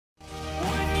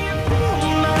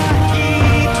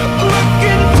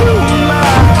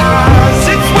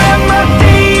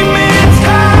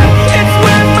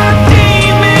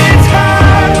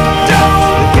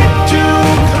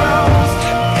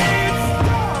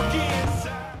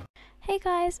Hey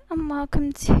guys, and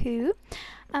welcome to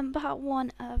part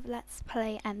 1 of Let's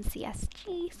Play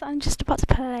mcsg. So I'm just about to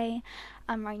play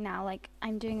right now. Like,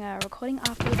 I'm doing a recording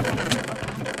afterwards. I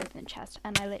haven't opened the chest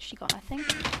and I literally got nothing.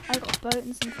 I got a boat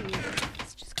and some food.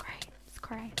 It's just great. It's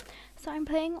great. So I'm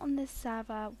playing on this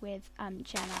server with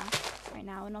Jenna right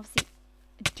now, and obviously,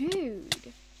 dude,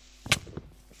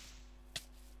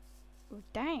 oh,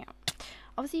 damn.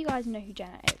 Obviously you guys know who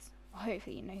Jenna is. Well,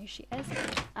 hopefully you know who she is.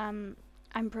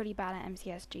 I'm pretty bad at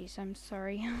mcsg, so I'm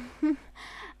sorry.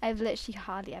 I've literally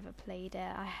hardly ever played it.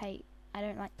 I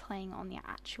don't like playing on the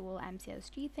actual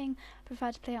mcsg thing. I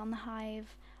prefer to play it on the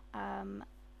Hive,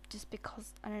 just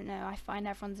because, I don't know, I find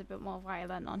everyone's a bit more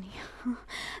violent on here.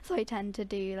 So I tend to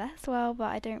do less well, but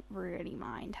I don't really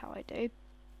mind how I do.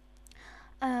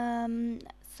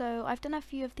 So I've done a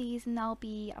few of these, and there'll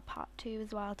be a part 2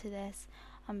 as well to this.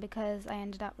 Because I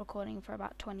ended up recording for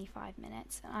about 25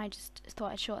 minutes, and I just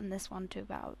thought I'd shorten this one to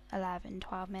about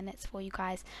 11-12 minutes for you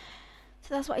guys.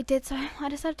 So that's what I did. So I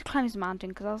decided to climb this mountain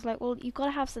because I was like, well, you've got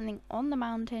to have something on the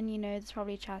mountain, you know. There's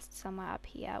probably a chest somewhere up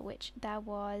here, which there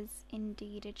was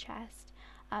indeed a chest.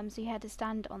 So you had to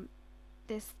stand on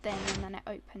this thing, and then it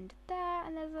opened there,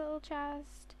 and there's a little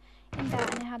chest in there,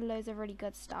 and it had loads of really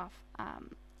good stuff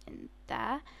in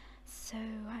there. So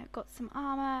I've got some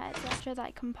armor, etc. that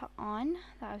I can put on,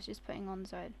 that I was just putting on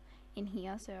in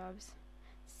here, so I was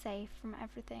safe from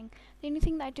everything. The only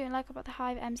thing that I don't like about the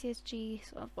Hive mcsg,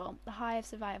 well, the Hive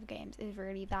survival games, is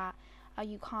really that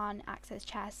you can't access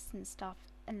chests and stuff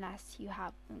unless you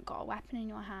haven't got a weapon in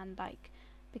your hand, like,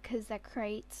 because they're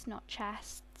crates, not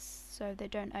chests, so they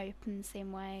don't open the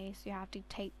same way, so you have to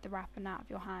take the weapon out of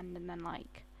your hand and then,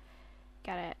 like,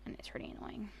 get it, and it's really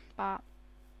annoying. But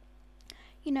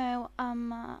you know,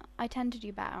 I tend to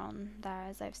do better on there.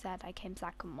 As I've said, I came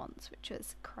second once, which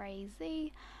was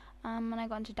crazy. And I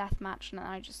got into deathmatch, and then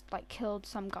I just, like, killed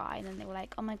some guy, and then they were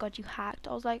like, oh my god, you hacked.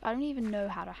 I was like, I don't even know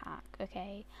how to hack,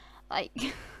 okay?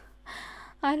 Like,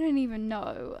 I don't even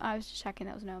know. I was just checking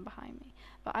there was no one behind me.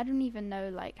 But I don't even know,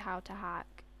 like, how to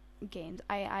hack games.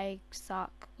 I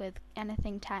suck with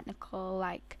anything technical,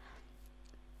 like,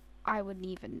 I wouldn't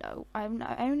even know. I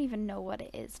don't even know what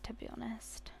it is, to be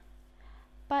honest.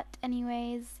 But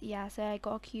anyways, yeah, so I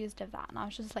got accused of that, and I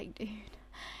was just like, dude,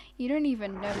 you don't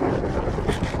even know me.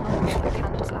 Oh my god, that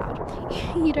candle's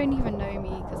loud. You don't even know me,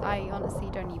 because I honestly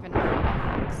don't even know how to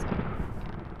hack, so.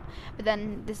 But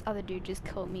then this other dude just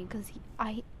killed me, because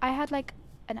I had, like,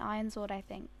 an iron sword, I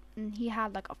think, and he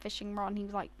had, like, a fishing rod, and he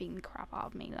was, like, beating the crap out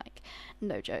of me, like,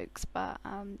 no jokes, but,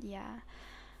 yeah.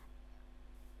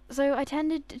 So I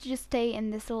tended to just stay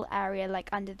in this little area, like,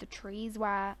 under the trees,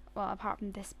 where, well, apart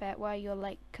from this bit, where you're,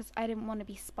 like, because I didn't want to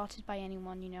be spotted by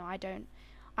anyone, you know. I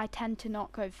tend to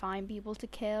not go find people to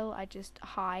kill. I just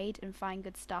hide and find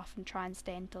good stuff and try and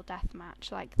stay until deathmatch.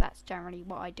 Like, that's generally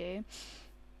what I do.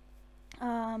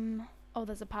 Oh,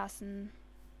 there's a person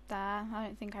there. I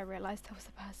don't think I realised there was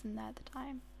a person there at the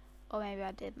time. Or maybe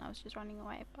I did and I was just running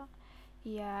away, but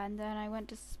yeah, and then I went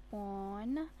to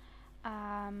spawn.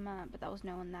 But there was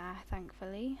no one there,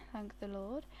 thankfully, thank the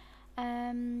Lord.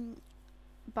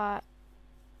 But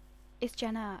it's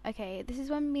Jenna. Okay, this is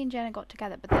when me and Jenna got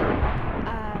together, but then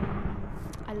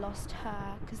I lost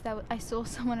her because I saw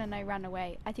someone and I ran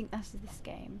away. I think that's this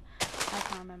game. I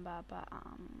can't remember, but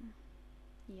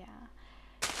yeah.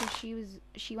 So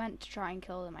she went to try and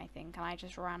kill them, I think, and I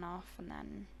just ran off, and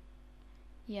then,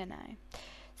 you know.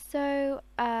 So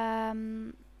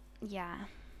yeah.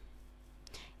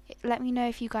 Let me know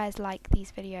if you guys like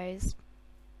these videos.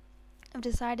 I've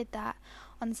decided that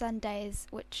on Sundays,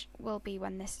 which will be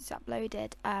when this is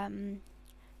uploaded,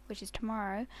 which is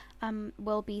tomorrow,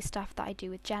 will be stuff that I do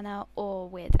with Jenna or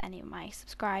with any of my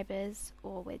subscribers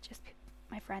or with just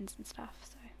my friends and stuff,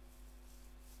 so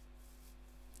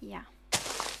yeah.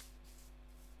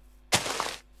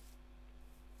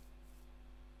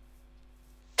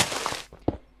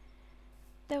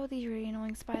 There were these really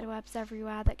annoying spider webs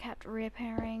everywhere that kept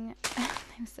reappearing. They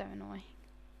were so annoying.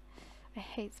 I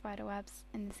hate spider webs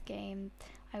in this game.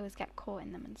 I always get caught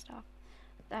in them and stuff.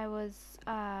 There was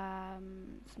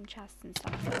some chests and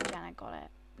stuff, so Jenna got it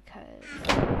because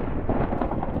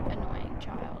annoying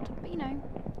child. But you know.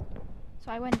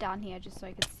 So I went down here just so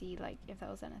I could see, like, if there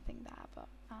was anything there, but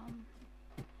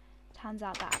turns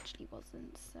out that actually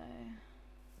wasn't, so.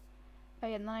 Oh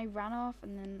yeah, and then I ran off,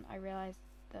 and then I realised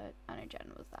that I know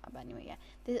Jenna was there, but anyway,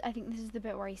 yeah. I think this is the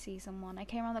bit where I see someone. I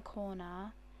came around the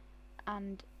corner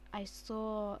and I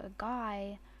saw a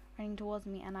guy running towards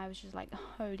me, and I was just like,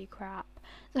 holy crap.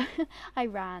 So I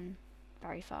ran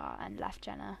very far and left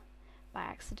Jenna by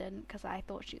accident because I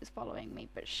thought she was following me,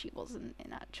 but she wasn't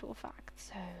in actual fact,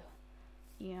 so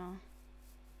yeah.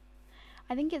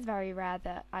 I think it's very rare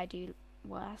that I do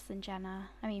worse than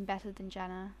Jenna. I mean, better than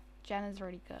Jenna. Jenna's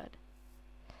really good.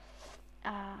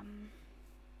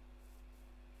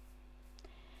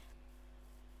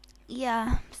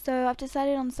 Yeah, so I've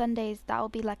decided on Sundays that'll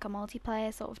be like a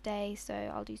multiplayer sort of day, so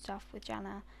I'll do stuff with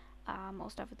Jenna, or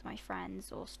stuff with my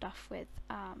friends, or stuff with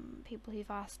people who've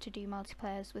asked to do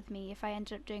multiplayers with me. If I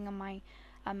end up doing on my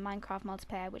Minecraft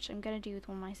multiplayer, which I'm going to do with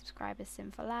one of my subscribers,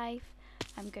 Sim for Life,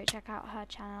 go check out her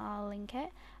channel, I'll link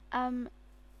it.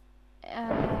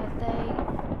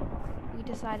 We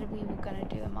decided we were going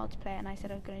to do a multiplayer, and I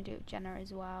said I was going to do it with Jenna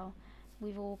as well.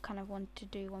 We've all kind of wanted to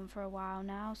do one for a while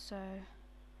now, so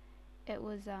it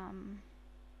was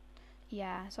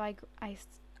yeah, so I've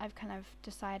kind of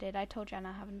decided. I told Jenna,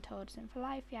 I haven't told Sim for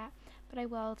Life yet, but I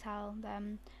will tell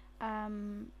them.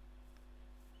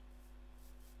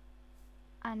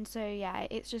 And so yeah,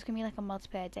 it's just gonna be like a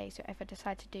multiplayer day, so if I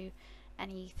decide to do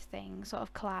anything sort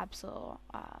of collabs or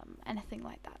anything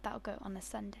like that, that'll go on a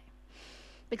Sunday,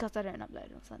 because I don't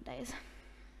upload on Sundays,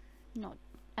 not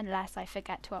unless I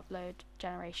forget to upload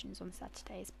Generations on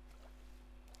Saturdays,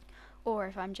 or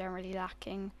if I'm generally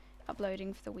lacking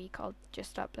uploading for the week, I'll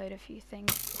just upload a few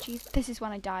things. Jeez, this is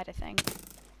when I died, I think.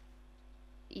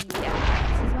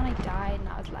 Yeah, this is when I died, and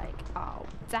I was like, oh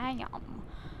damn.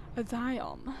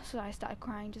 So I started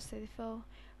crying just so they feel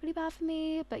really bad for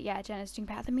me. But yeah, Jenna's doing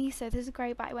better than me, so this is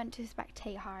great. But I went to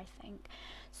spectate her, I think,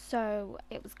 so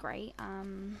it was great.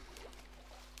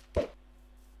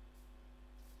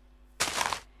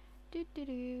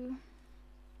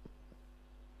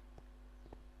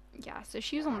 Yeah, so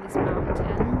she was on this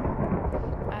mountain.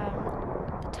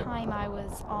 At the time I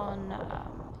was on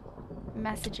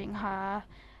messaging her,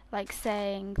 like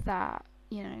saying that,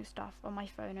 you know, stuff on my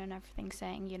phone and everything,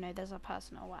 saying, you know, there's a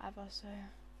person or whatever, so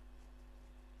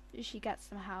she gets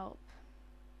some help,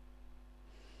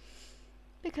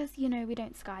 because, you know, we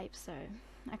don't Skype, so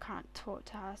I can't talk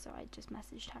to her, so I just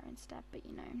messaged her instead. But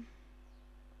you know,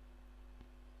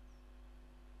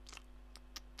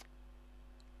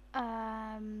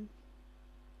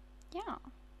 yeah,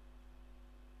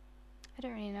 I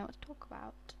don't really know what to talk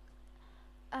about.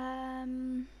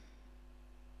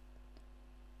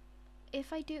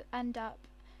 If I do end up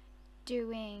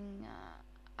doing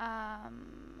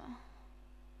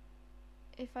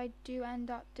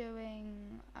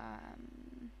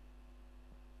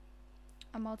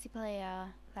a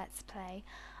multiplayer let's play,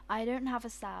 I don't have a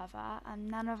server, and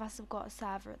none of us have got a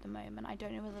server at the moment. I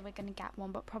don't know whether we're going to get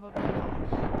one, but probably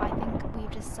not. But I think we've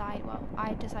decided, well,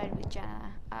 I decided with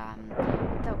Jenna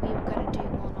that we were going to do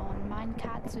one on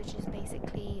Minecats, which is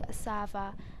basically a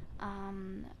server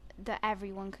that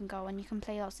everyone can go on. You can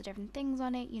play lots of different things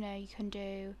on it. You know, you can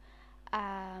do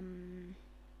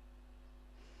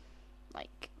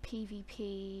like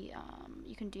PvP,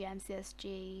 you can do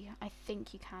mcsg, I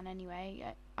think you can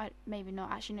anyway. I maybe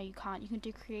not, actually no, you can't. You can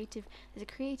do creative. There's a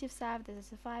creative server, there's a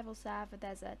survival server,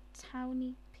 there's a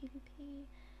towny PvP,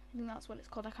 I think that's what it's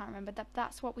called, I can't remember.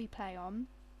 That's what we play on.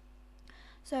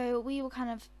 So we were kind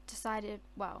of decided,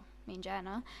 well, me and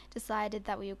Jenna decided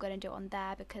that we were going to do it on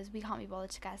there, because we can't be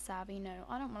bothered to get a server. You know,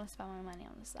 I don't want to spend my money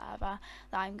on a server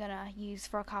that I'm going to use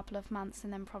for a couple of months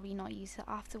and then probably not use it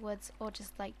afterwards, or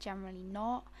just like generally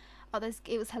not. Oh,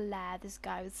 it was hilarious. This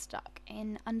guy was stuck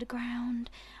in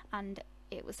underground, and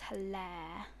it was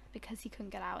hilarious because he couldn't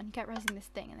get out, and he kept raising this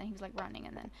thing, and then he was like running,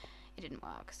 and then it didn't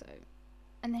work. So,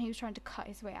 and then he was trying to cut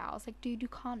his way out. I was like, dude, you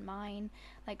can't mine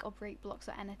like or break blocks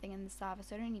or anything in the server,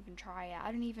 so don't even try it.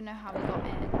 I don't even know how we got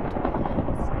in, to be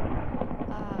honest.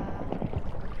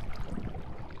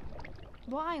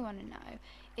 What I want to know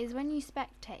is, when you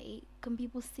spectate, can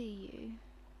people see you?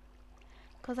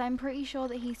 Because I'm pretty sure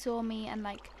that he saw me and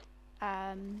like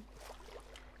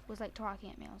was like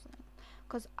talking at me or something.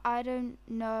 Because I don't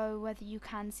know whether you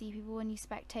can see people when you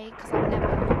spectate, because I've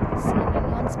never seen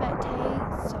anyone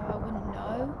spectate, so I wouldn't know.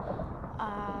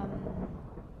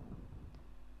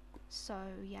 So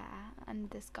yeah, and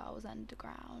this girl was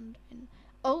underground, and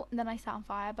oh, and then I set on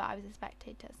fire, but I was a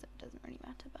spectator, so it doesn't really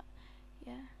matter. But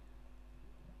yeah,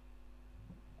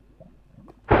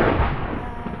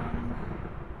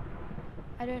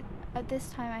 I don't, at this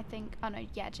time I think, oh no,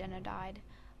 yeah, Jenna died,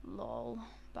 lol.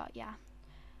 But yeah,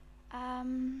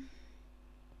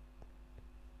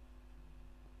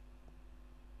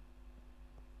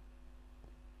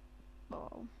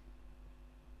 lol.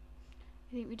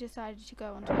 I think we decided to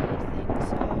go on to another thing,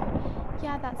 so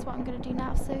yeah, that's what I'm going to do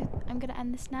now. So I'm going to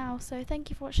end this now. So thank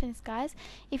you for watching this, guys.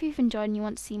 If you've enjoyed and you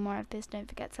want to see more of this, don't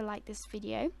forget to like this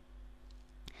video,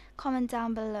 comment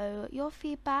down below your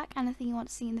feedback, anything you want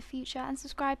to see in the future, and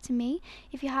subscribe to me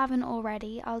if you haven't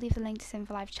already. I'll leave the link to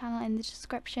Simple Life channel in the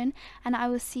description, and I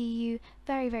will see you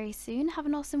very, very soon. Have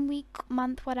an awesome week,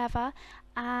 month, whatever,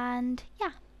 and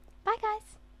yeah, bye guys.